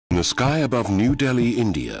the sky above New Delhi,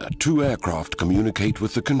 India, two aircraft communicate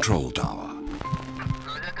with the control tower.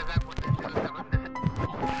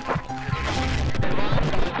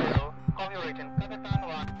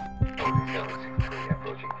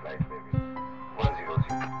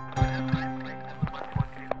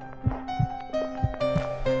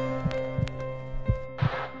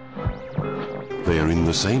 They are in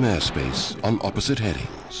the same airspace on opposite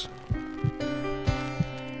headings.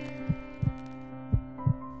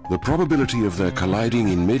 The probability of their colliding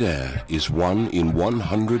in mid-air is 1 in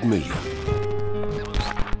 100 million.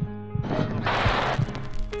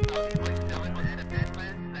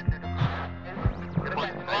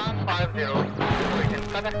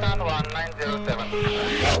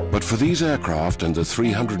 But for these aircraft and the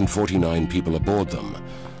 349 people aboard them,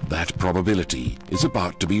 that probability is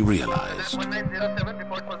about to be realized.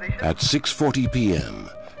 At 6:40 p.m.,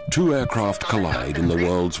 two aircraft collide in the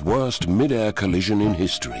world's worst mid-air collision in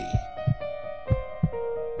history.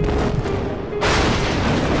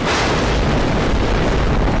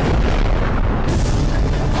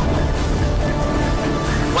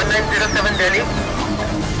 Delhi,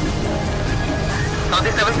 Saudi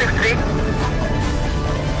 763,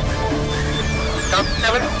 South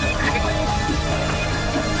 7.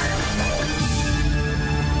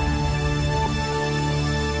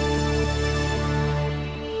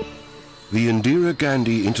 The Indira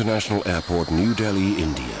Gandhi International Airport, New Delhi,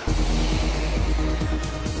 India.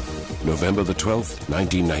 November the 12th,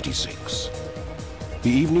 1996. The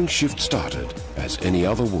evening shift started as any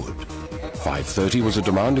other would. 5:30 was a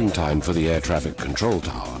demanding time for the air traffic control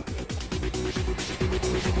tower.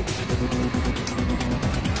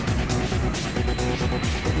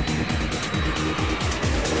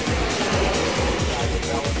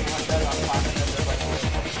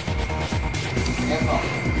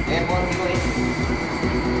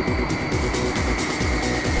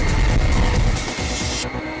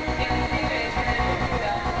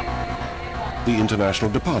 The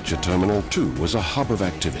International Departure Terminal, too, was a hub of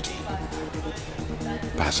activity.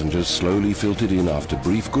 Passengers slowly filtered in after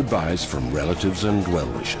brief goodbyes from relatives and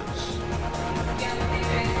well-wishers.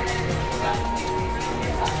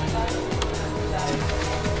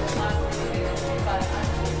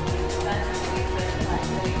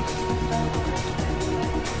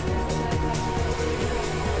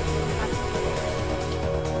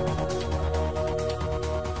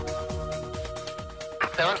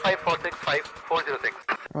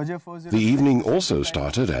 The evening also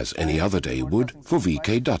started, as any other day would, for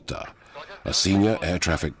V.K. Dutta, a senior air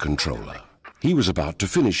traffic controller. He was about to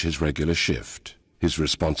finish his regular shift. His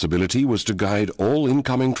responsibility was to guide all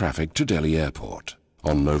incoming traffic to Delhi Airport.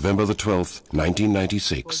 On November the 12th,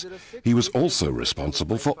 1996, he was also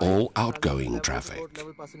responsible for all outgoing traffic.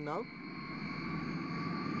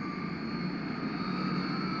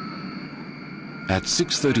 At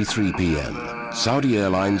 6:33 p.m., Saudi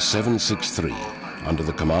Airlines 763, under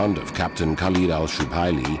the command of Captain Khalid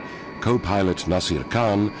Al-Shubhaili, co-pilot Nasir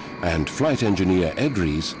Khan, and flight engineer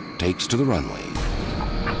Edris, takes to the runway.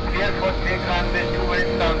 Airport take runway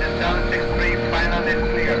 28 Saudi 763, final is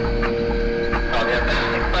clear. Saudi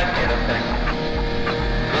 765, clear of time.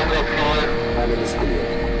 Runway 4, final is clear.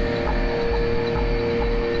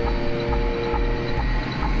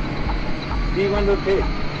 V1 rotate.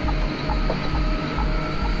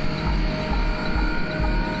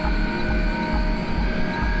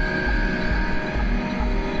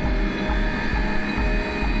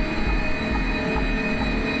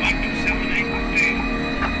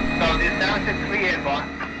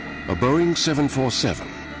 A Boeing 747,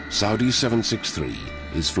 Saudi 763,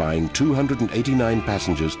 is flying 289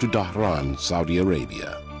 passengers to Dhahran, Saudi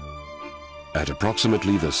Arabia. At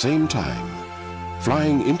approximately the same time,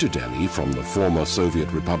 flying into Delhi from the former Soviet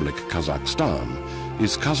Republic Kazakhstan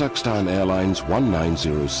is Kazakhstan Airlines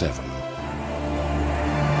 1907.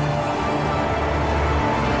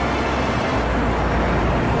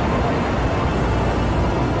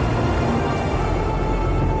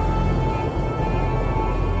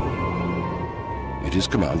 It is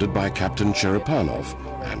commanded by Captain Cherepanov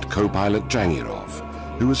and co-pilot Jangirov,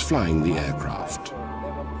 who is flying the aircraft.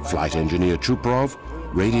 Flight engineer Chuprov,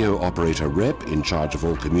 radio operator Rep in charge of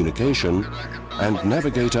all communication, and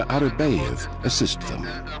navigator Arabayev assist them.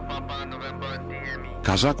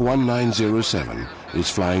 Kazakh 1907 is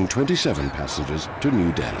flying 27 passengers to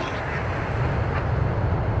New Delhi.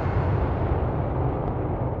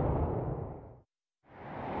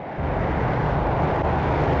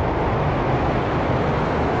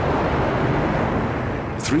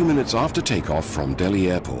 Three minutes after takeoff from Delhi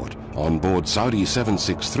Airport, on board Saudi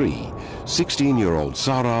 763, 16-year-old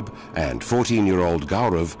Sarab and 14-year-old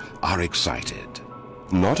Gaurav are excited.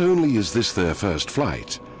 Not only is this their first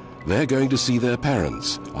flight, they're going to see their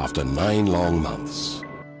parents after 9 long months.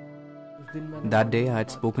 That day I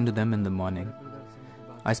had spoken to them in the morning.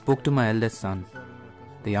 I spoke to my eldest son.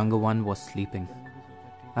 The younger one was sleeping.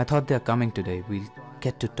 I thought they're coming today. We'll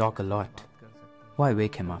get to talk a lot. Why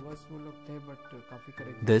wake him up?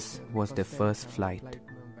 This was their first flight.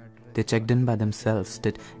 They checked in by themselves,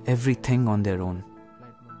 did everything on their own.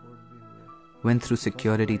 Went through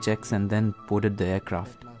security checks and then boarded the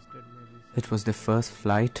aircraft. It was their first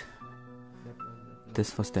flight.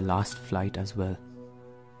 This was their last flight as well.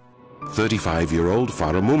 35-year-old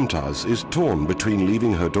Farah Mumtaz is torn between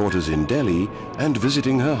leaving her daughters in Delhi and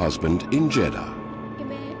visiting her husband in Jeddah.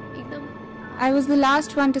 I was the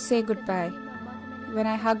last one to say goodbye. When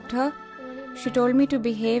I hugged her, she told me to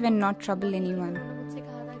behave and not trouble anyone.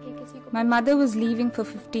 My mother was leaving for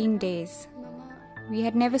 15 days. We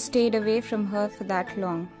had never stayed away from her for that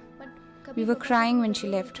long. We were crying when she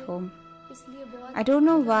left home. I don't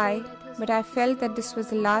know why, but I felt that this was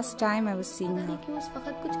the last time I was seeing her.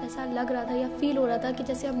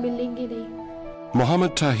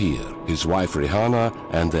 Mohammed Tahir, his wife Rihanna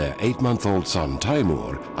and their 8-month-old son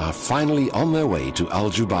Taimur are finally on their way to Al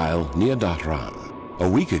Jubail near Dhahran. A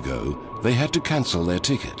week ago, they had to cancel their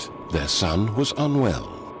ticket. Their son was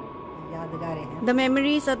unwell. The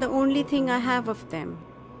memories are the only thing I have of them.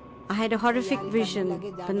 I had a horrific vision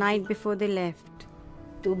the night before they left.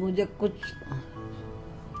 In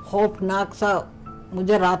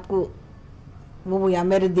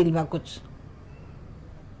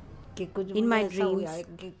my dreams,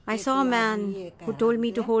 I saw a man who told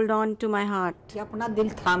me to hold on to my heart.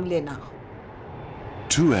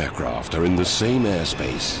 2 aircraft are in the same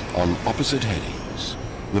airspace on opposite headings.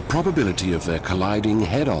 The probability of their colliding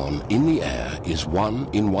head-on in the air is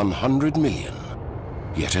 1 in 100 million.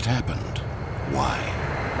 Yet it happened. Why?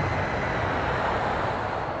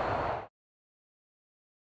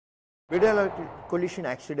 Collision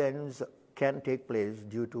accidents can take place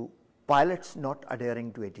due to pilots not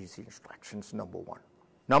adhering to ATC instructions, number 1.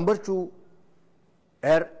 Number 2,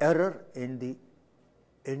 error in the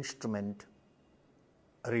instrument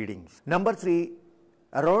readings. Number 3,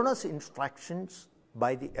 erroneous instructions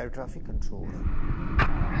by the air traffic controller.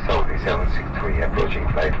 Saudi 763 approaching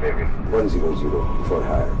flight level 100 for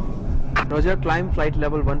higher. Roger, climb flight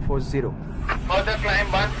level 140. Further climb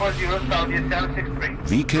 140 Saudi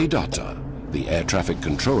 763. VK Datta, the air traffic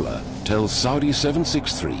controller, tells Saudi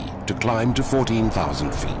 763 to climb to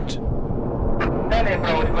 14,000 feet. Delhi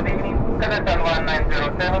approach, good evening. Kazakhstan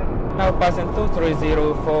 1907. Now passing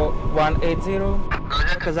 230 for 180.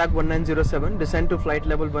 Roger. Kazakh 1907, descend to flight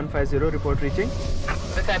level 150, report reaching.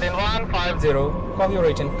 Descend in 150. Copy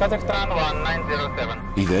reaching Kazakhstan 1907.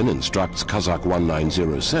 He then instructs Kazakh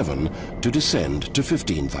 1907 to descend to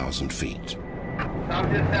 15,000 feet.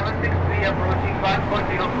 Saudi 763 approaching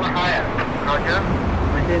 140 for higher. Roger.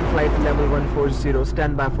 Maintain flight level 140,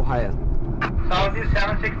 stand by for higher. Saudi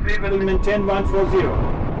 763 will maintain 140.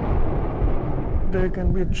 There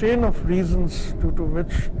can be a chain of reasons due to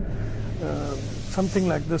which something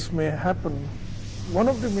like this may happen. One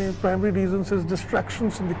of the main primary reasons is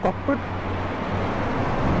distractions in the cockpit.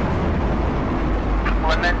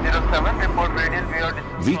 1907, report radius beyond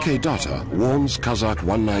VK Datta warns Kazakh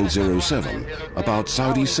 1907 about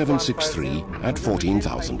Saudi 763 at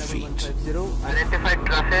 14,000 feet. Identified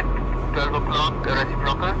traffic, 12 o'clock,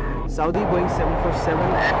 reciprocal. Saudi going 747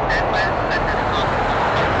 at 10 miles,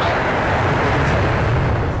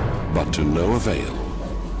 But to no avail.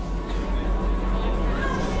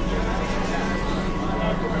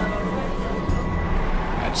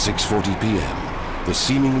 At 6:40 p.m., the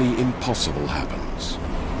seemingly impossible happens.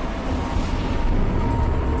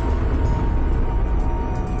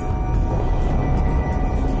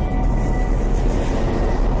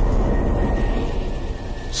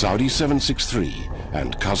 Saudi 763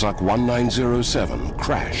 and Kazakh 1907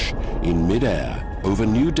 crash in mid-air over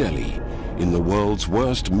New Delhi in the world's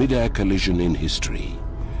worst mid-air collision in history.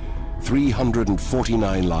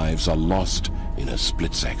 349 lives are lost in a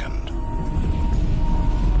split second.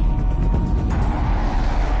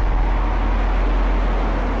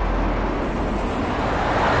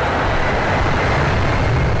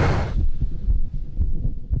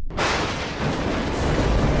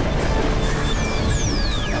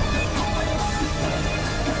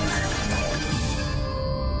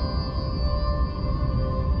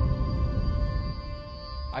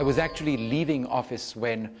 I was actually leaving office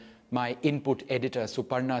when my input editor,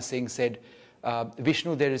 Suparna Singh, said,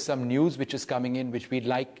 Vishnu, there is some news which is coming in which we'd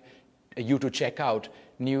like you to check out.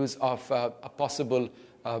 News of a possible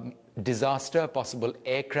disaster, possible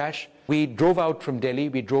air crash. We drove out from Delhi,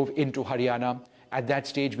 we drove into Haryana, At that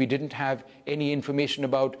stage, we didn't have any information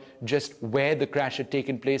about just where the crash had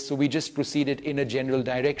taken place, so we just proceeded in a general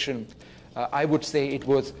direction. I would say it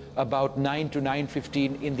was about 9 to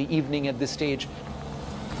 9:15 in the evening at this stage.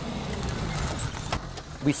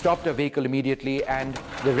 We stopped our vehicle immediately, and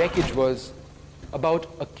the wreckage was about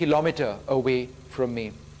a kilometer away from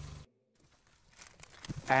me.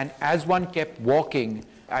 And as one kept walking,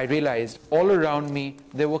 I realized all around me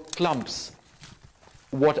there were clumps.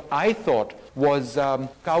 What I thought was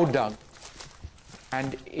cow dung.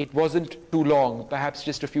 And it wasn't too long, perhaps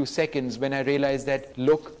just a few seconds, when I realized that,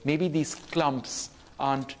 look, maybe these clumps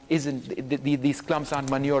aren't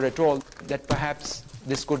manure at all, that perhaps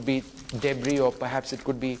this could be debris or perhaps it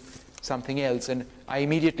could be something else. And I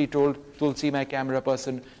immediately told Tulsi, my camera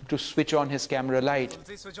person, to switch on his camera light.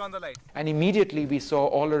 Tulsi, switch on the light. And immediately we saw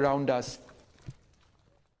all around us,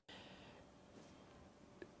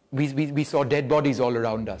 we saw dead bodies all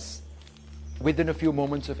around us. Within a few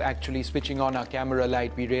moments of actually switching on our camera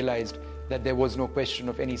light, we realized that there was no question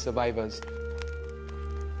of any survivors.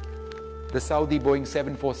 The Saudi Boeing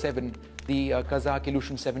 747, the Kazakh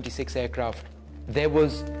Ilyushin 76 aircraft, there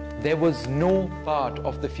was no part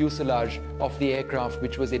of the fuselage of the aircraft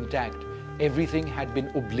which was intact. Everything had been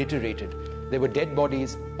obliterated. There were dead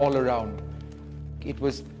bodies all around. It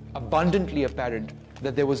was abundantly apparent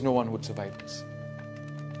that there was no one who would survive this.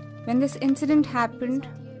 When this incident happened,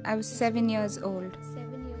 I was 7 years old.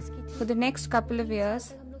 For the next couple of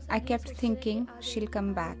years, I kept thinking she'll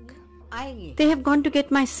come back. They have gone to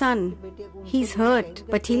get my son. He's hurt,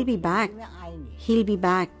 but he'll be back. He'll be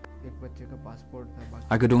back.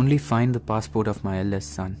 I could only find the passport of my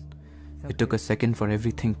eldest son. It took a second for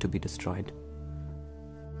everything to be destroyed.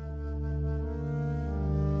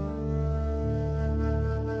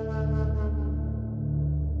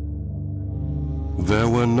 There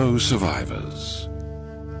were no survivors.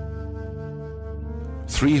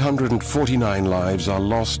 349 lives are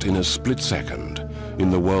lost in a split second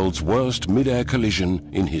in the world's worst mid-air collision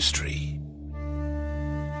in history.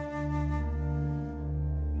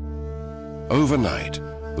 Overnight,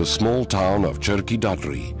 the small town of Charkhi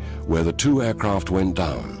Dadri, where the two aircraft went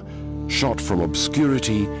down, shot from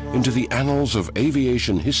obscurity into the annals of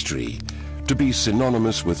aviation history to be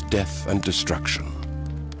synonymous with death and destruction.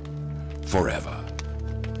 Forever.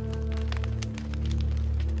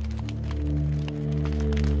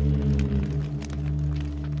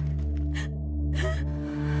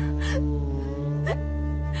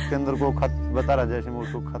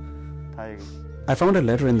 I found a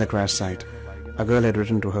letter in the crash site. A girl had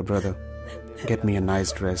written to her brother, "Get me a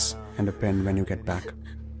nice dress and a pen when you get back.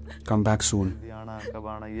 Come back soon."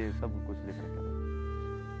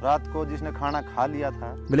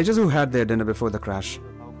 Villagers who had their dinner before the crash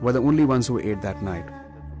were the only ones who ate that night.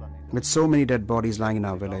 With so many dead bodies lying in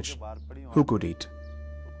our village, who could eat?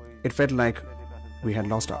 It felt like we had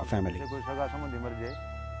lost our family.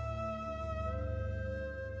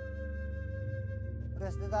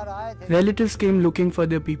 Relatives came looking for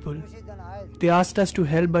their people. They asked us to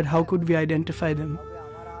help, but how could we identify them?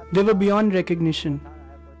 They were beyond recognition.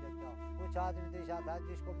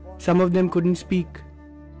 Some of them couldn't speak.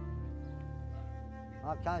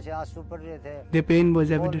 Their pain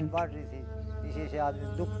was evident.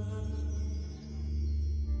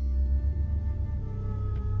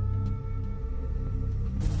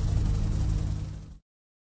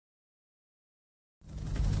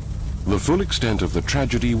 The full extent of the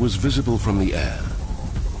tragedy was visible from the air.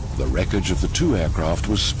 The wreckage of the two aircraft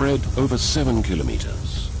was spread over 7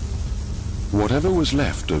 kilometers. Whatever was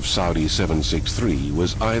left of Saudi 763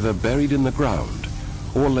 was either buried in the ground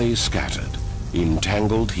or lay scattered in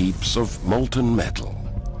tangled heaps of molten metal.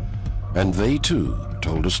 And they too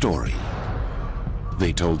told a story.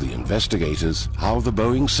 They told the investigators how the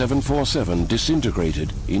Boeing 747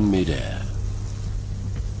 disintegrated in mid-air.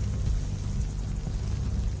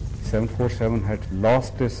 747 had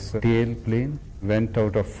lost its tail plane, went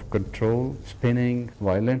out of control, spinning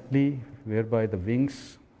violently, whereby the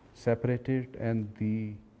wings separated and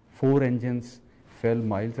the 4 engines fell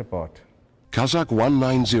miles apart. Kazakh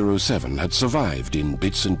 1907 had survived in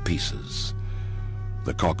bits and pieces.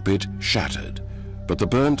 The cockpit shattered, but the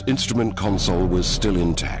burnt instrument console was still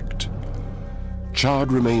intact.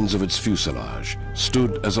 Charred remains of its fuselage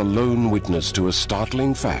stood as a lone witness to a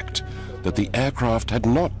startling fact that the aircraft had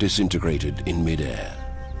not disintegrated in mid-air.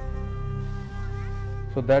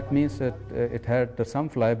 So that means that it had some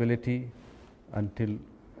flyability until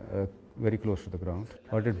very close to the ground,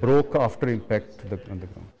 but it broke after impact on the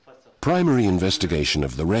ground. Primary investigation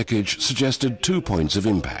of the wreckage suggested 2 points of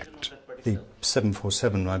impact. The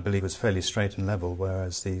 747, I believe, was fairly straight and level,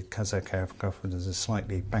 whereas the Kazakh aircraft was a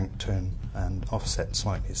slightly bank turn and offset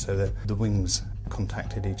slightly, so that the wings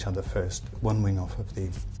contacted each other first. One wing off of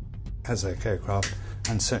the Kazakh aircraft,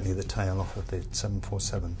 and certainly the tail off of the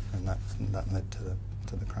 747, and that led to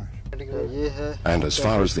the crash. And as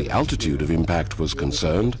far as the altitude of impact was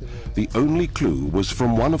concerned, the only clue was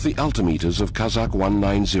from one of the altimeters of Kazakh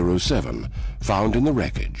 1907, found in the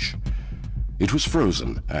wreckage. It was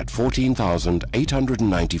frozen at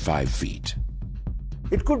 14,895 feet.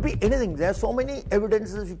 It could be anything. There are so many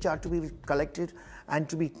evidences which are to be collected and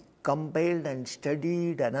to be compiled and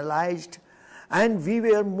studied, analyzed, and we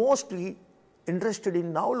were mostly interested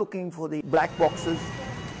in now looking for the black boxes,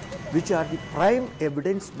 which are the prime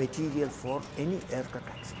evidence material for any aircraft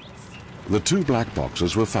accidents. The two black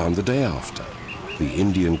boxes were found the day after. The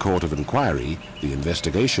Indian Court of Inquiry, the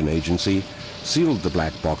investigation agency, sealed the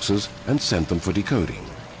black boxes and sent them for decoding.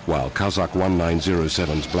 While Kazakh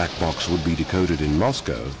 1907's black box would be decoded in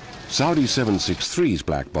Moscow, Saudi 763's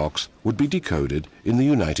black box would be decoded in the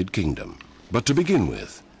United Kingdom. But to begin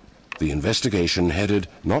with, the investigation headed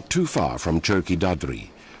not too far from Charkhi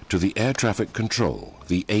Dadri to the air traffic control,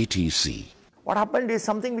 the ATC. What happened is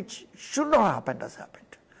something which should not have happened has happened.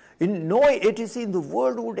 In no ATC in the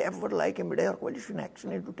world would ever like a mid-air collision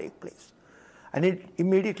accident to take place. And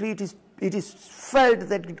immediately it is felt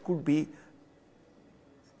that it could be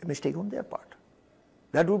a mistake on their part.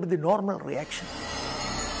 That would be the normal reaction.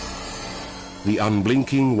 The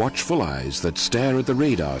unblinking, watchful eyes that stare at the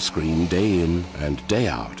radar screen day in and day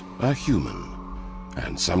out are human.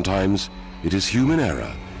 And sometimes it is human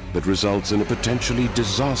error that results in a potentially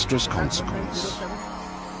disastrous consequence.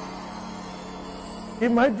 He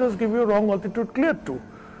might just give you wrong altitude clear too.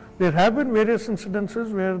 There have been various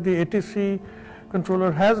incidences where the ATC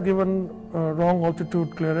controller has given wrong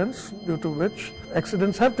altitude clearance, due to which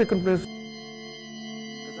accidents have taken place.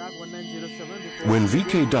 When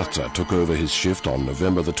VK Datta took over his shift on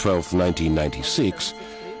November the 12th, 1996,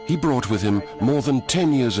 he brought with him more than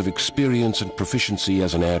 10 years of experience and proficiency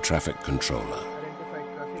as an air traffic controller.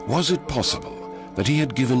 Was it possible that he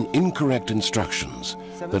had given incorrect instructions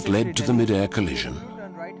that led to the mid-air collision?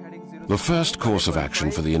 The first course of action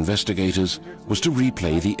for the investigators was to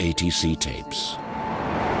replay the ATC tapes.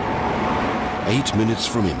 8 minutes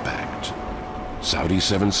from impact, Saudi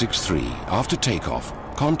 763, after takeoff,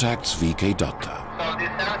 contacts VK Datta. Saudi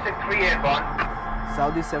 763 airborne.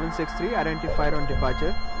 Saudi 763 identified on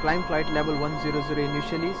departure. Climb flight level 100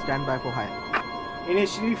 initially, stand by for higher.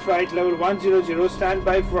 Initially flight level 100, stand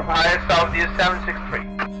by for higher. Saudi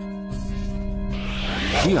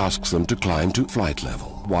 763. He asks them to climb to flight level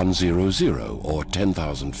 100 or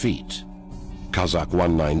 10,000 feet. Kazakh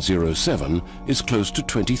 1907 is close to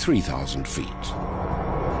 23,000 feet.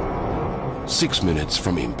 6 minutes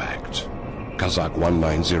from impact, Kazakh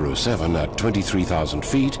 1907 at 23,000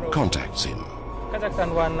 feet contacts him.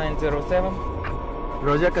 Kazakhstan 1907.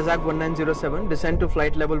 Roger, Kazakh 1907, descend to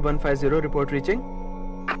flight level 150, report reaching.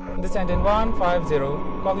 Descend in 150,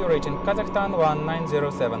 call your region, Kazakhstan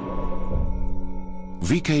 1907.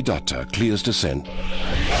 VK Datta clears descent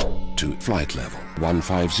to flight level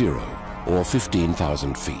 150 or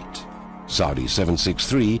 15,000 feet. Saudi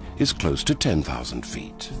 763 is close to 10,000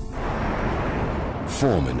 feet.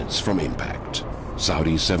 4 minutes from impact,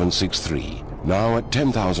 Saudi 763, now at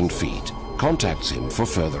 10,000 feet, contacts him for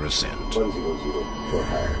further ascent. 100 for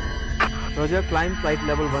higher. Roger, climb flight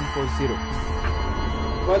level 140.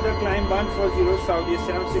 Further climb 140, Saudi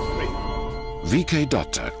 763. VK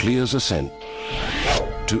Datta clears ascent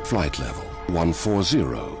to flight level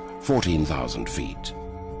 140, 14,000 feet.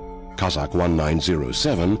 Kazakh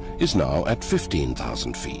 1907 is now at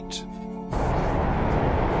 15,000 feet.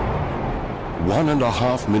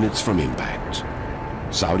 1.5 minutes from impact,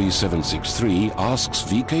 Saudi 763 asks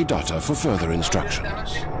VK Datta for further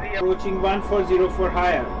instructions. Approaching 140 for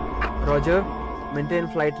higher. Roger, maintain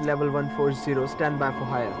flight level 140, stand by for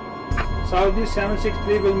higher. Saudi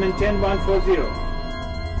 763 will maintain 140.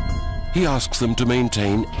 He asks them to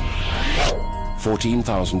maintain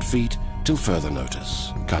 14,000 feet till further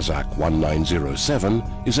notice. Kazakh 1907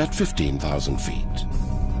 is at 15,000 feet.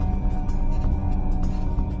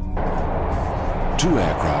 Two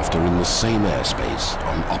aircraft are in the same airspace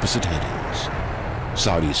on opposite headings.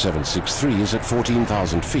 Saudi 763 is at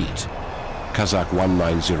 14,000 feet. Kazakh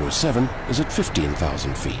 1907 is at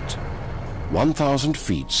 15,000 feet. 1,000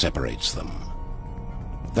 feet separates them.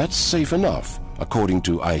 That's safe enough, according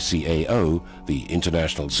to ICAO, the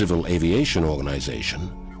International Civil Aviation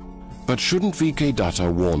Organization. But shouldn't VK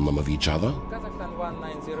Datta warn them of each other?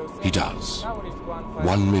 He does.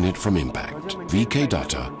 1 minute from impact, VK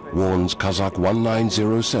Datta warns Kazakh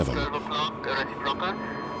 1907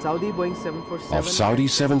 Saudi Boeing 747 of Saudi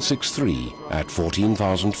 763 at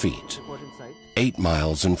 14,000 feet, 8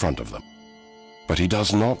 miles in front of them. But he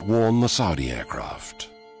does not warn the Saudi aircraft.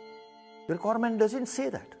 The requirement doesn't say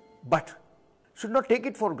that, but should not take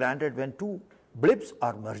it for granted when two blips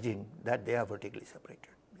are merging that they are vertically separated.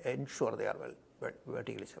 Ensure they are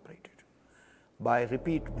vertically separated by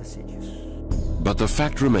repeat messages. But the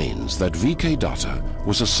fact remains that VK Datta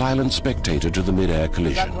was a silent spectator to the mid-air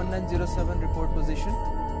collision. 1907 report position.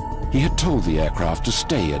 He had told the aircraft to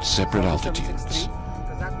stay at separate altitudes.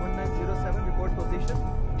 Kazakh 1907 report position.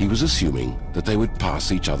 He was assuming that they would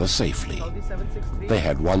pass each other safely. They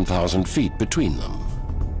had 1,000 feet between them.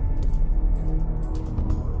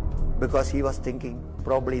 Because he was thinking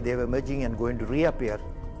probably they were merging and going to reappear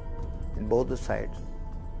in both the sides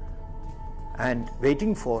and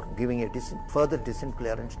waiting for giving a further descent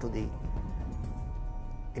clearance to the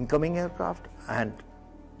incoming aircraft and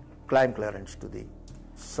climb clearance to the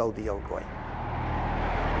Saudi outgoing.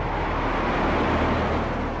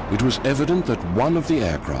 It was evident that one of the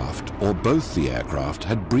aircraft, or both the aircraft,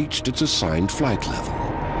 had breached its assigned flight level.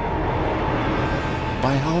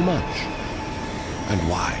 By how much? And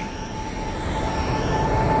why?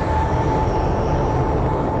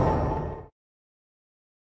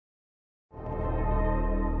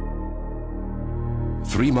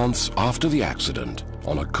 Three months after the accident,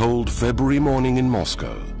 on a cold February morning in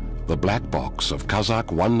Moscow, the black box of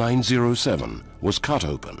Kazakh 1907 was cut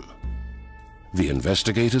open. The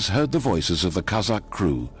investigators heard the voices of the Kazakh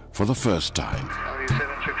crew for the first time.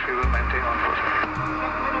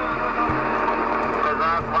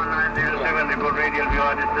 Kazakh 1907, report radial view,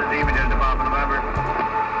 this is the immediate department member.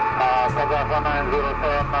 Kazakh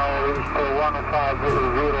 1907 now reached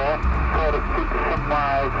 1500, 46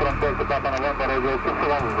 miles from Delta Papa November, radio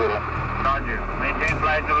 610. Roger. Maintain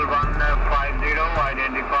flight level 150,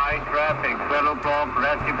 identify traffic, fellow clock,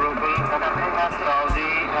 reciprocal,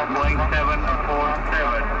 Saudi, Boeing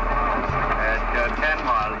 747 at 10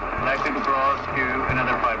 miles, likely to cross to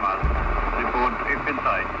another 5 miles. Report if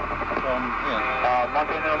inside.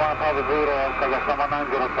 Maintain 150, Kazakh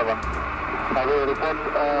 1907.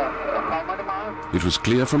 It was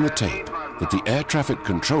clear from the tape that the air traffic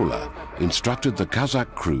controller instructed the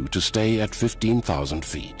Kazakh crew to stay at 15,000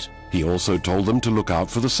 feet. He also told them to look out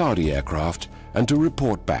for the Saudi aircraft and to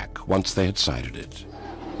report back once they had sighted it.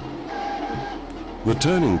 The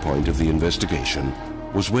turning point of the investigation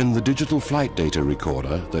was when the digital flight data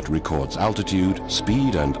recorder that records altitude,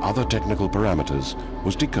 speed and other technical parameters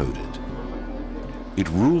was decoded. It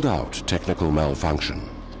ruled out technical malfunction.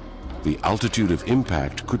 The altitude of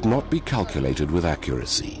impact could not be calculated with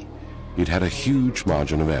accuracy. It had a huge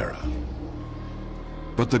margin of error.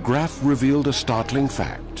 But the graph revealed a startling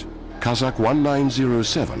fact. Kazakh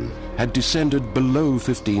 1907 had descended below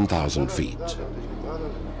 15,000 feet.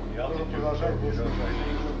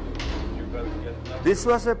 This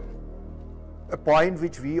was a point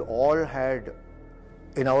which we all had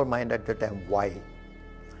in our mind at the time. Why?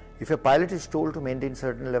 If a pilot is told to maintain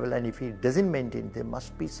certain level and if he doesn't maintain, there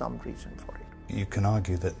must be some reason for it. You can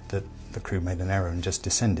argue that the crew made an error and just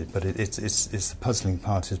descended, but it's the puzzling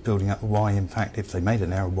part is building up why, in fact, if they made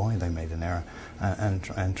an error, why they made an error, and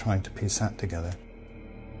trying to piece that together.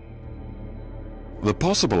 The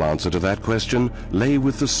possible answer to that question lay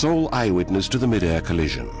with the sole eyewitness to the mid-air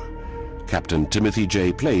collision, Captain Timothy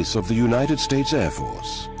J. Place of the United States Air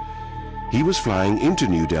Force. He was flying into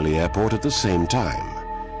New Delhi Airport at the same time.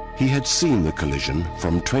 He had seen the collision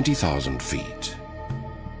from 20,000 feet.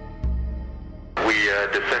 We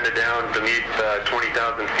descended down beneath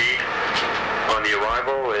 20,000 feet. On the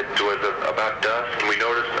arrival, it was about dusk, and we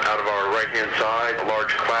noticed out of our right-hand side a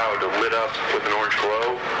large cloud lit up with an orange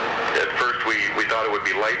glow. At first, we thought it would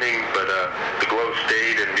be lightning, but the glow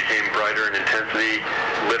stayed and became brighter in intensity,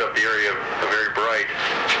 lit up the area very bright.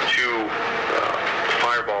 Two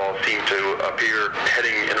fireballs seemed to appear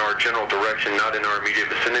heading in our general direction, not in our immediate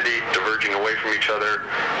vicinity, diverging away from each other.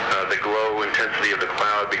 The glow intensity of the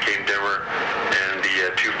cloud became dimmer, and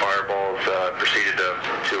the two fireballs proceeded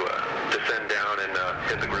to descend down and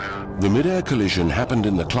hit the ground. The mid-air collision happened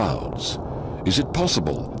in the clouds. Is it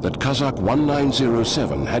possible that Kazakh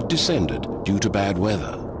 1907 had descended due to bad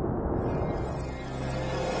weather?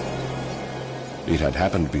 It had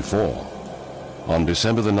happened before. On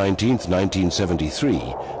December the 19th,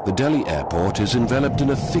 1973, the Delhi airport is enveloped in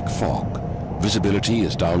a thick fog. Visibility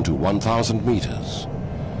is down to 1,000 meters.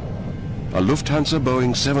 A Lufthansa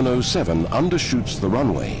Boeing 707 undershoots the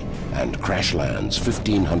runway and crash lands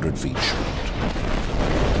 1,500 feet short.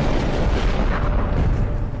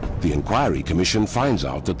 The inquiry commission finds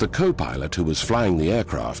out that the co-pilot who was flying the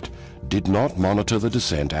aircraft did not monitor the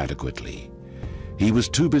descent adequately. He was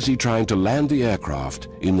too busy trying to land the aircraft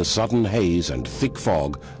in the sudden haze and thick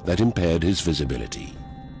fog that impaired his visibility.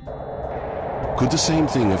 Could the same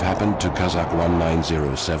thing have happened to Kazakh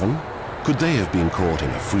 1907? Could they have been caught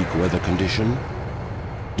in a freak weather condition?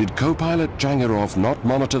 Did co-pilot Jangirov not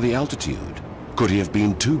monitor the altitude? Could he have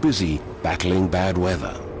been too busy battling bad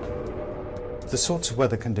weather? The sorts of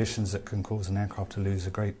weather conditions that can cause an aircraft to lose a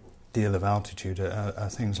great deal of altitude are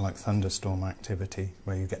things like thunderstorm activity,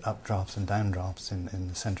 where you get updrafts and downdrafts in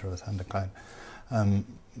the center of a thundercloud.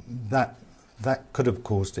 That could have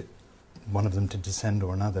caused one of them to descend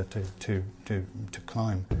or another to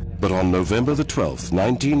climb. But on November the 12th,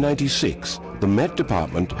 1996, the Met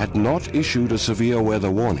Department had not issued a severe weather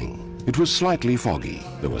warning. It was slightly foggy,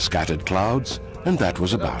 there were scattered clouds, and that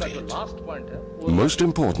was about it. Most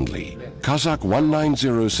importantly, Kazakh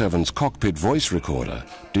 1907's cockpit voice recorder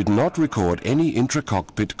did not record any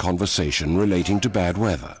intra-cockpit conversation relating to bad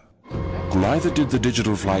weather. Neither did the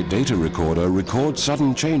digital flight data recorder record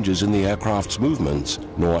sudden changes in the aircraft's movements,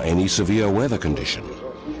 nor any severe weather condition.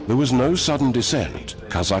 There was no sudden descent.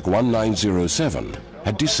 Kazakh 1907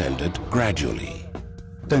 had descended gradually.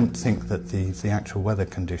 I don't think that the actual weather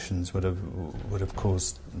conditions would have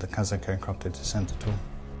caused the Kazakh aircraft to descend at all.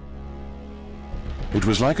 It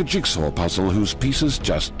was like a jigsaw puzzle whose pieces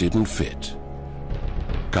just didn't fit.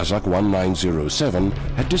 Kazakh 1907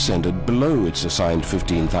 had descended below its assigned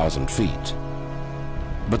 15,000 feet.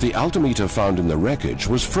 But the altimeter found in the wreckage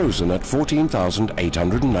was frozen at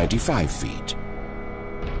 14,895 feet.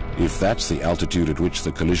 If that's the altitude at which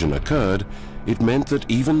the collision occurred, it meant that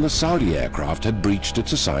even the Saudi aircraft had breached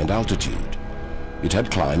its assigned altitude. It had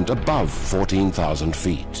climbed above 14,000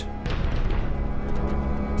 feet.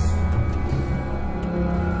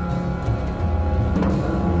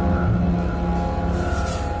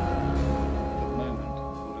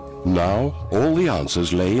 Now, all the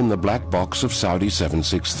answers lay in the black box of Saudi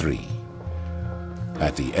 763.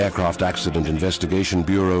 At the Aircraft Accident Investigation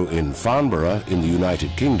Bureau in Farnborough in the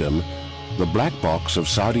United Kingdom, the black box of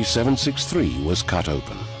Saudi 763 was cut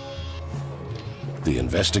open. The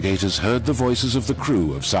investigators heard the voices of the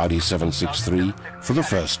crew of Saudi 763 for the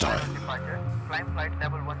first time.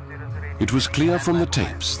 It was clear from the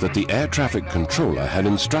tapes that the air traffic controller had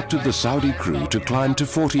instructed the Saudi crew to climb to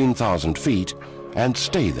 14,000 feet and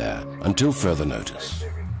stay there until further notice.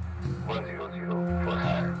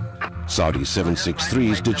 Saudi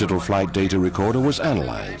 763's digital flight data recorder was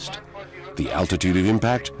analyzed. The altitude of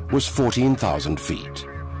impact was 14,000 feet.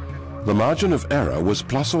 The margin of error was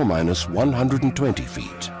plus or minus 120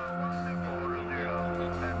 feet.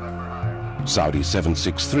 Saudi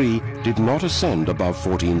 763 did not ascend above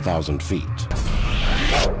 14,000 feet.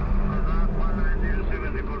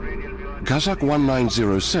 Kazakh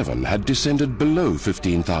 1907 had descended below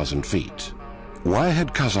 15,000 feet. Why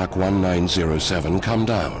had Kazakh 1907 come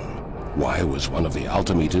down? Why was one of the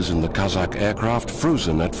altimeters in the Kazakh aircraft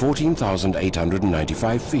frozen at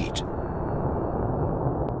 14,895 feet?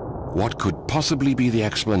 What could possibly be the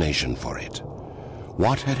explanation for it?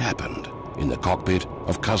 What had happened in the cockpit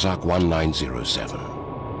of Kazakh 1907?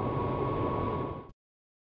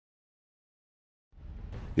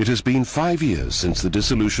 It has been 5 years since the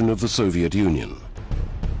dissolution of the Soviet Union.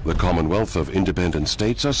 The Commonwealth of Independent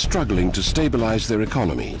States are struggling to stabilize their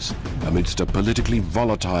economies amidst a politically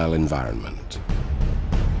volatile environment.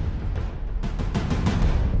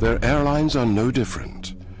 Their airlines are no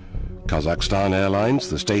different. Kazakhstan Airlines,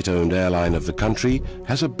 the state-owned airline of the country,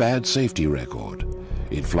 has a bad safety record.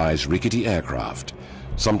 It flies rickety aircraft,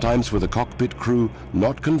 sometimes with a cockpit crew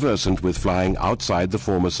not conversant with flying outside the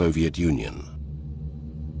former Soviet Union.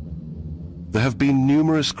 There have been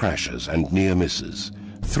numerous crashes and near misses,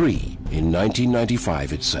 3 in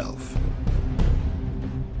 1995 itself.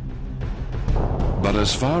 But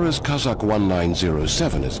as far as Kazakh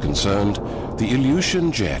 1907 is concerned, the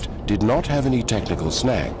Ilyushin jet did not have any technical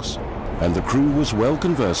snags, and the crew was well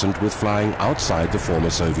conversant with flying outside the former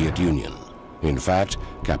Soviet Union. In fact,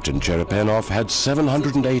 Captain Cherepenov had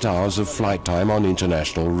 708 hours of flight time on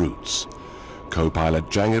international routes. Co-pilot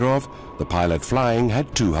Jangirov, the pilot flying,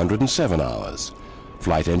 had 207 hours.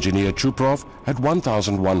 Flight engineer Chuprov had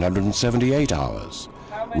 1,178 hours.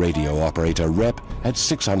 Radio operator Rep had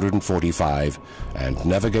 645, and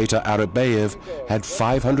navigator Arabayev had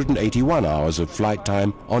 581 hours of flight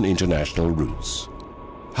time on international routes.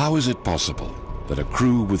 How is it possible that a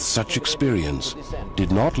crew with such experience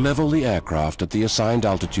did not level the aircraft at the assigned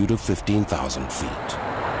altitude of 15,000 feet?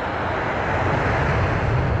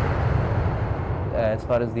 As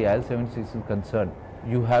far as the IL-76 is concerned,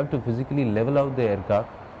 you have to physically level out the aircraft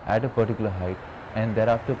at a particular height and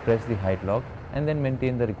thereafter press the height lock and then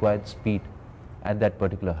maintain the required speed at that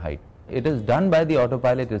particular height. It is done by the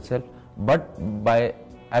autopilot itself, but by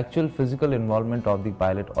actual physical involvement of the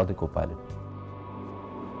pilot or the co-pilot.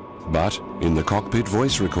 But in the cockpit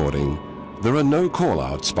voice recording, there are no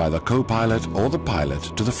call-outs by the co-pilot or the pilot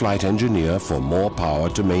to the flight engineer for more power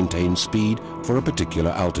to maintain speed for a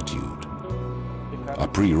particular altitude, a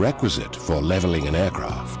prerequisite for leveling an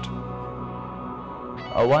aircraft.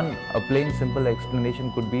 A plain simple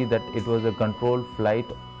explanation could be that it was a controlled flight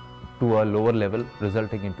to a lower level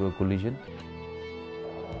resulting into a collision.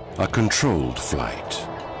 A controlled flight.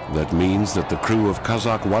 That means that the crew of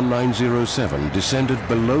Kazakh 1907 descended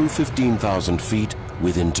below 15,000 feet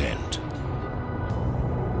with intent.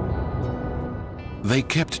 They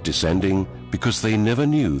kept descending because they never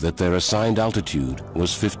knew that their assigned altitude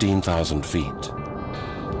was 15,000 feet.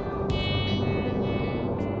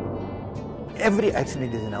 Every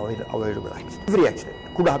accident is an avoidable accident. Every accident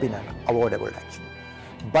could have been an avoidable accident,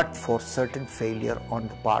 but for certain failure on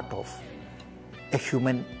the part of a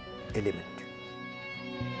human element.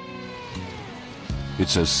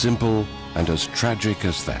 It's as simple and as tragic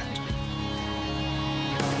as that.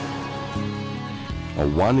 A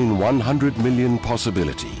 1 in 100 million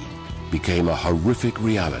possibility became a horrific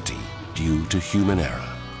reality due to human error.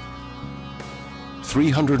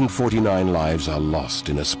 349 lives are lost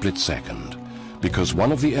in a split second because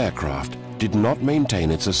one of the aircraft did not maintain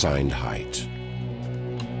its assigned height.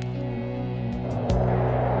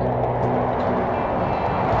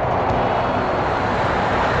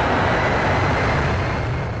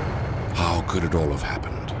 How could it all have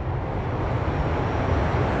happened?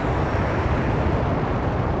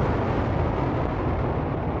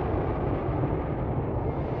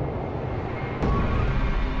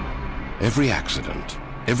 Every accident,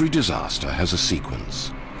 every disaster has a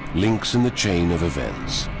sequence, links in the chain of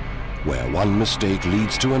events, where one mistake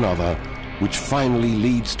leads to another, which finally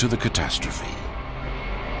leads to the catastrophe.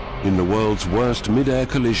 In the world's worst mid-air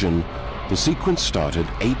collision, the sequence started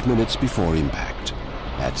 8 minutes before impact,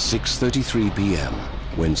 at 6:33 p.m.,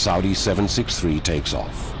 when Saudi 763 takes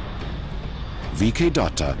off. VK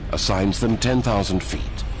Datta assigns them 10,000 feet.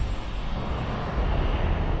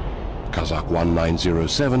 Kazakh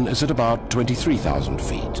 1907 is at about 23,000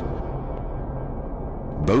 feet.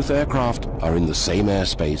 Both aircraft are in the same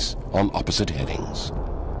airspace on opposite headings.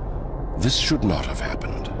 This should not have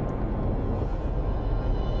happened.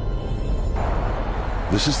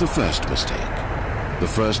 This is the first mistake, the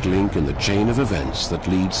first link in the chain of events that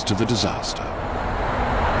leads to the disaster.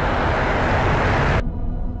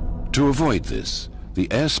 To avoid this, the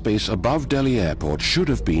airspace above Delhi Airport should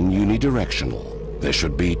have been unidirectional. There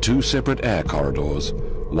should be 2 separate air corridors,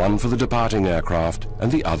 one for the departing aircraft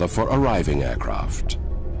and the other for arriving aircraft.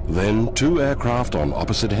 Then 2 aircraft on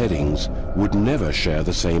opposite headings would never share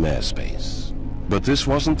the same airspace. But this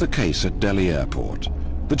wasn't the case at Delhi Airport.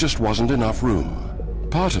 There just wasn't enough room.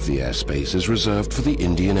 Part of the airspace is reserved for the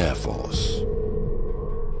Indian Air Force.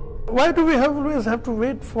 Why do we always have to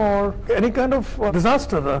wait for any kind of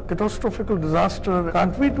disaster, a catastrophic disaster?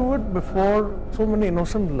 Can't we do it before so many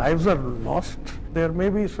innocent lives are lost? There may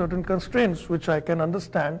be certain constraints which I can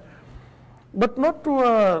understand, but not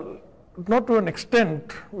to an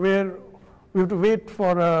extent where we have to wait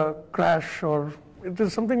for a crash, or it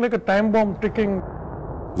is something like a time bomb ticking.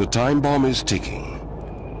 The time bomb is ticking.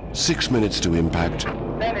 6 minutes to impact.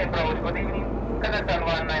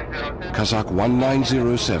 Kazakh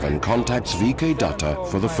 1907 contacts VK Datta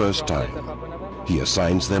for the first time. He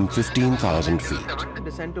assigns them 15,000 feet.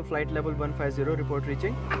 Descend to flight level 150, report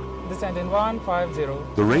reaching. Descend in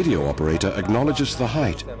 150. The radio operator acknowledges the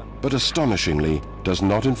height, but astonishingly does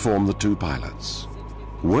not inform the 2 pilots.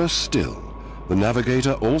 Worse still, the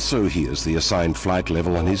navigator also hears the assigned flight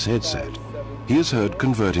level on his headset. He is heard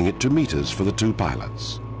converting it to meters for the 2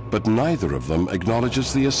 pilots, but neither of them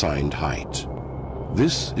acknowledges the assigned height.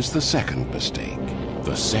 This is the second mistake,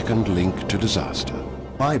 the second link to disaster.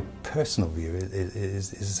 My personal view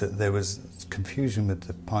is that there was confusion with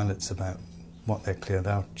the pilots about what their cleared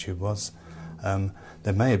altitude was.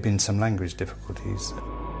 There may have been some language difficulties.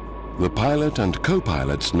 The pilot and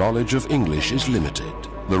co-pilot's knowledge of English is limited.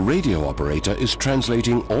 The radio operator is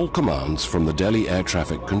translating all commands from the Delhi Air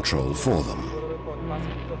Traffic Control for them.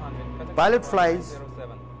 Pilot flies,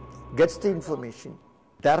 gets the information,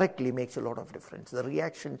 directly makes a lot of difference. The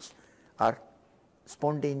reactions are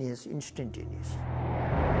spontaneous, instantaneous.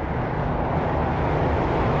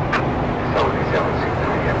 Saudi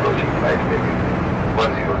 763 approaching flight heading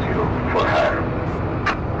 100 for higher.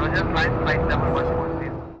 Roger, flight level 140.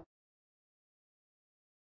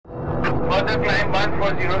 Further climb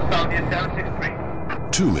 140, Saudi 763.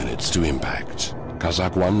 2 minutes to impact.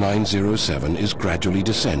 Kazakh 1907 is gradually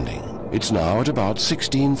descending. It's now at about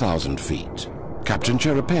 16,000 feet. Captain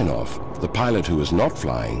Cherepenov, the pilot who is not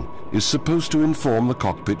flying, is supposed to inform the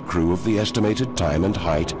cockpit crew of the estimated time and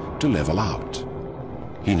height to level out.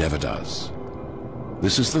 He never does.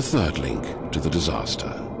 This is the third link to the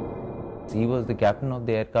disaster. He was the captain of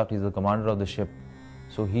the aircraft, he's the commander of the ship,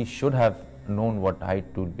 so he should have known what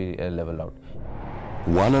height to be level out.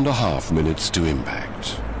 1.5 minutes to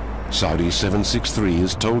impact. Saudi 763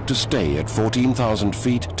 is told to stay at 14,000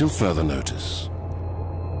 feet till further notice.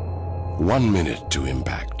 1 minute to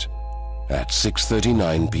impact. At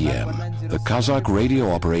 6:39 p.m., the Kazakh radio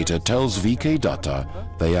operator tells VK Datta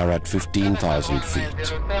they are at 15,000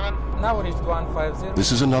 feet. Now we reached 150.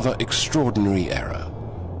 This is another extraordinary error.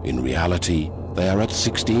 In reality, they are at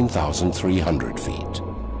 16,300 feet.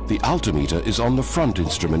 The altimeter is on the front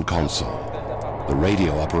instrument console. The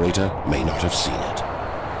radio operator may not have seen it.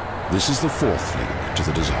 This is the fourth link to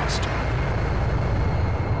the disaster.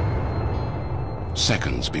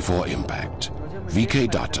 Seconds before impact, VK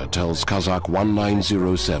Datta tells Kazakh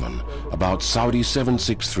 1907 about Saudi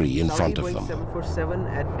 763 in front of them. 747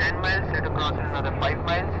 at 10 miles, set across another 5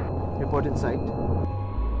 miles. Report in sight.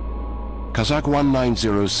 Kazakh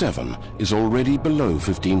 1907 is already below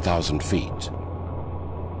 15,000 feet.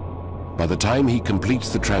 By the time he completes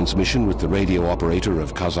the transmission with the radio operator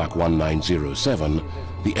of Kazakh 1907,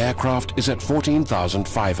 the aircraft is at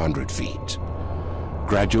 14,500 feet.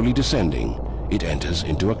 Gradually descending, it enters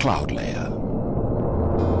into a cloud layer.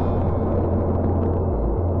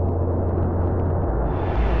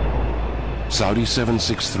 Saudi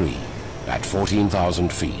 763, at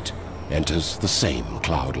 14,000 feet, enters the same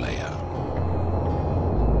cloud layer.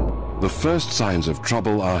 The first signs of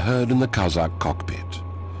trouble are heard in the Kazakh cockpit.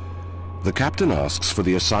 The captain asks for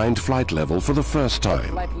the assigned flight level for the first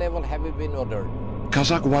time. Flight level have been ordered.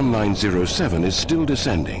 Kazakh 1907 is still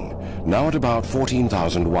descending, now at about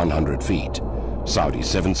 14,100 feet. Saudi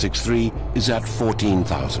 763 is at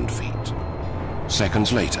 14,000 feet.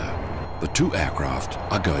 Seconds later, the two aircraft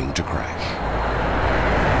are going to crash.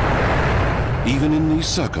 Even in these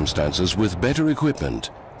circumstances with better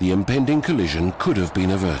equipment, the impending collision could have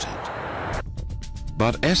been averted.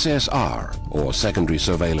 But SSR, or secondary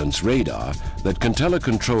surveillance radar, that can tell a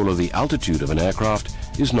controller the altitude of an aircraft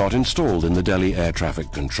is not installed in the Delhi Air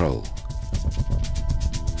Traffic Control.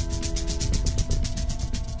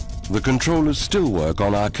 The controllers still work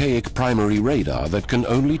on archaic primary radar that can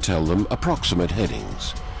only tell them approximate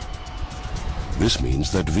headings. This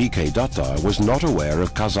means that VK Datta was not aware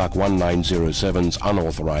of Kazakh 1907's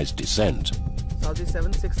unauthorized descent. Saudi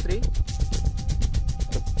 763.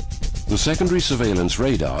 The secondary surveillance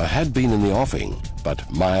radar had been in the offing, but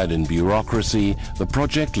mired in bureaucracy, the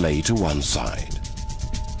project lay to one side.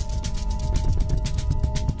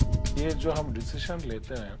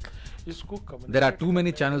 There are too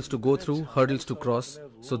many channels to go through, hurdles to cross,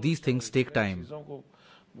 so these things take time.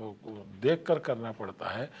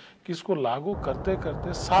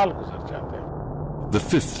 The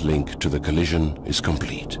fifth link to the collision is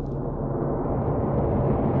complete.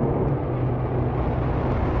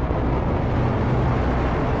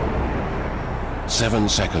 Seven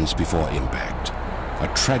seconds before impact, a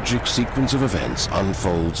tragic sequence of events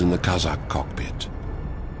unfolds in the Kazakh cockpit.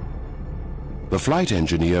 The flight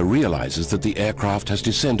engineer realizes that the aircraft has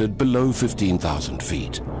descended below 15,000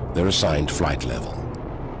 feet, their assigned flight level.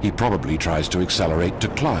 He probably tries to accelerate to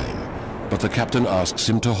climb, but the captain asks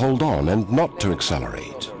him to hold on and not to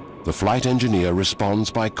accelerate. The flight engineer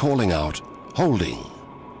responds by calling out, "Holding."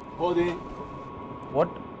 Holding. What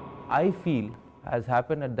I feel has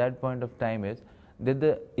happened at that point of time is that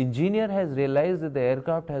the engineer has realized that the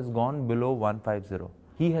aircraft has gone below 150.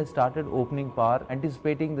 He has started opening power,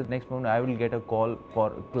 anticipating the next moment I will get a call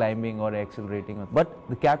for climbing or accelerating. But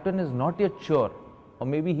the captain is not yet sure, or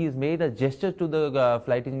maybe he's made a gesture to the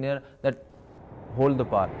flight engineer that hold the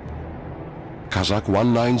power. Kazakh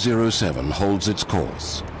 1907 holds its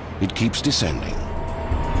course. It keeps descending.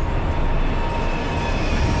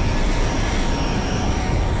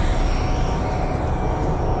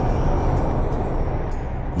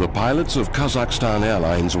 The pilots of Kazakhstan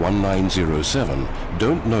Airlines 1907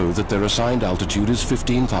 don't know that their assigned altitude is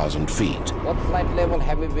 15,000 feet. What flight level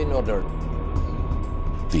have been ordered?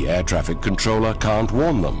 The air traffic controller can't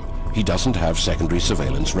warn them. He doesn't have secondary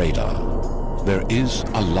surveillance radar. There is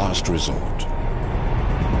a last resort.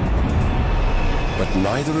 But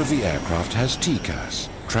neither of the aircraft has TCAS,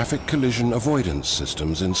 traffic collision avoidance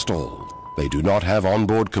systems, installed. They do not have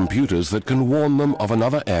onboard computers that can warn them of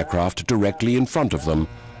another aircraft directly in front of them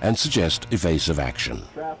and suggest evasive action.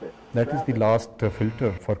 That is the last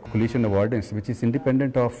filter for collision avoidance, which is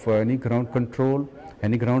independent of any ground control,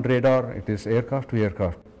 any ground radar. It is aircraft to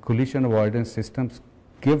aircraft. Collision avoidance systems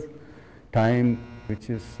give time which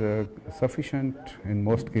is sufficient in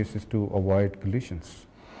most cases to avoid collisions.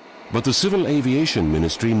 But the Civil Aviation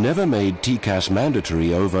Ministry never made TCAS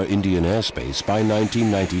mandatory over Indian airspace by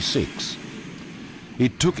 1996.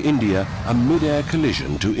 It took India a mid-air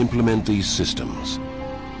collision to implement these systems.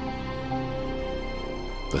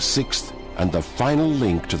 The sixth and the final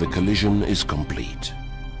link to the collision is complete.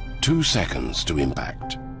 2 seconds to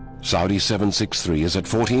impact. Saudi 763 is at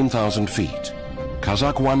 14,000 feet.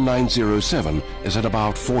 Kazakh 1907 is at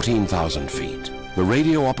about 14,000 feet. The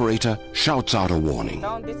radio operator shouts out a warning.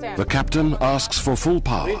 The captain asks for full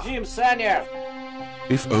power.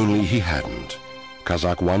 If only he hadn't.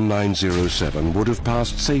 Kazakh 1907 would have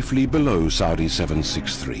passed safely below Saudi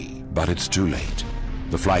 763, but it's too late.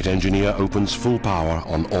 The flight engineer opens full power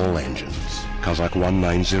on all engines. Kazakh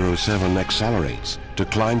 1907 accelerates to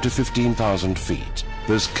climb to 15,000 feet.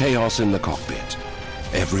 There's chaos in the cockpit.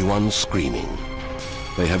 Everyone's screaming.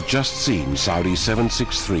 They have just seen Saudi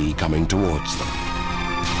 763 coming towards them.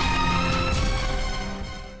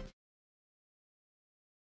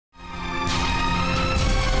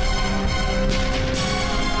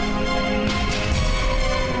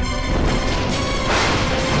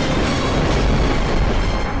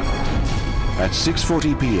 At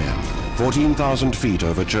 6:40 p.m., 14,000 feet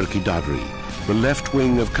over Charkhi Dadri, the left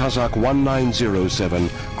wing of Kazakh 1907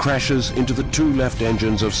 crashes into the 2 left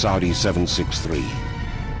engines of Saudi 763.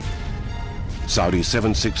 Saudi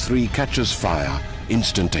 763 catches fire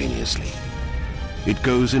instantaneously. It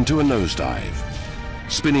goes into a nosedive.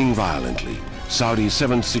 Spinning violently, Saudi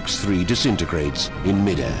 763 disintegrates in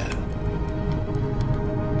mid-air.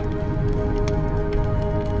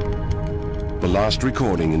 The last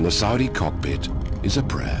recording in the Saudi cockpit is a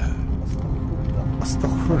prayer.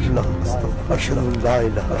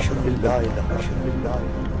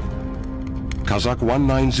 Kazakh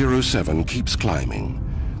 1907 keeps climbing.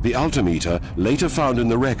 The altimeter, later found in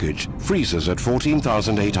the wreckage, freezes at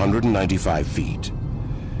 14,895 feet.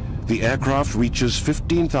 The aircraft reaches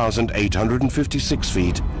 15,856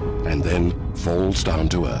 feet and then falls down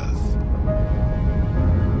to earth.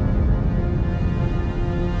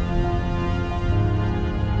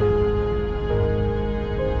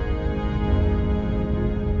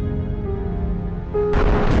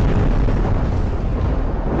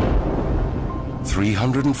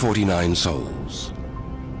 "349 souls,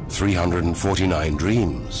 349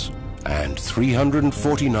 dreams, and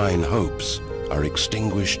 349 hopes are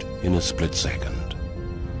extinguished in a split second."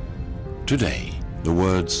 Today, the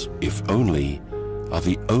words, "if only," are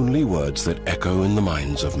the only words that echo in the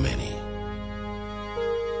minds of many.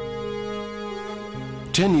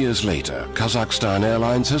 10 years later, Kazakhstan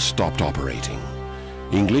Airlines has stopped operating.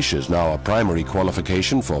 English is now a primary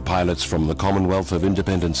qualification for pilots from the Commonwealth of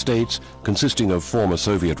Independent States consisting of former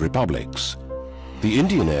Soviet republics. The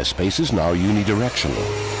Indian airspace is now unidirectional.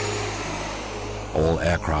 All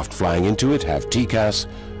aircraft flying into it have TCAS,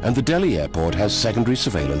 and the Delhi airport has secondary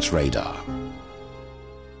surveillance radar.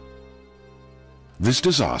 This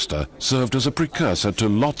disaster served as a precursor to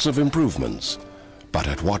lots of improvements, but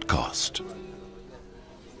at what cost?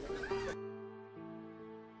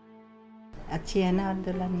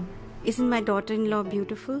 Isn't my daughter-in-law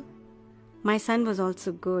beautiful? My son was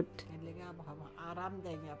also good.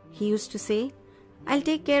 He used to say, "I'll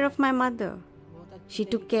take care of my mother. She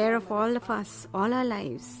took care of all of us, all our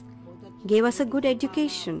lives, gave us a good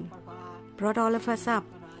education, brought all of us up."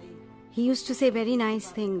 He used to say very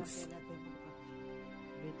nice things.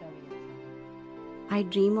 I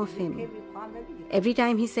dream of him. Every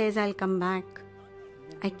time he says, "I'll come back,"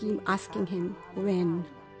 I keep asking him, when?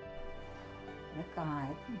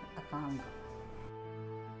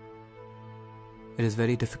 It is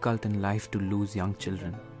very difficult in life to lose young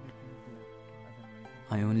children.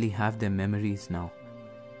 I only have their memories now.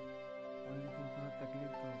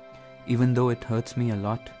 Even though it hurts me a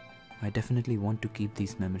lot, I definitely want to keep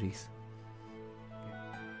these memories.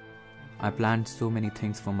 I planned so many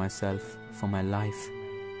things for myself, for my life.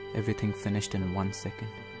 Everything finished in 1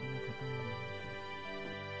 second.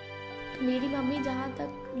 मेरी mummy जहाँ तक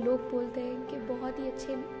लोग बोलते हैं कि बहुत ही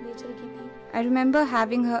अच्छे nature की थी. I remember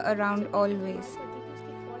having her around always,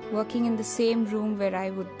 working in the same room where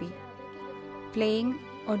I would be, playing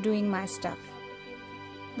or doing my stuff.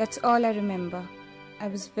 That's all I remember. I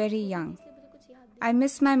was very young. I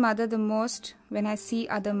miss my mother the most when I see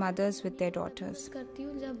other mothers with their daughters. करती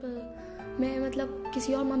हूँ जब मैं मतलब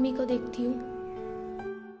किसी और mummy को देखती हूँ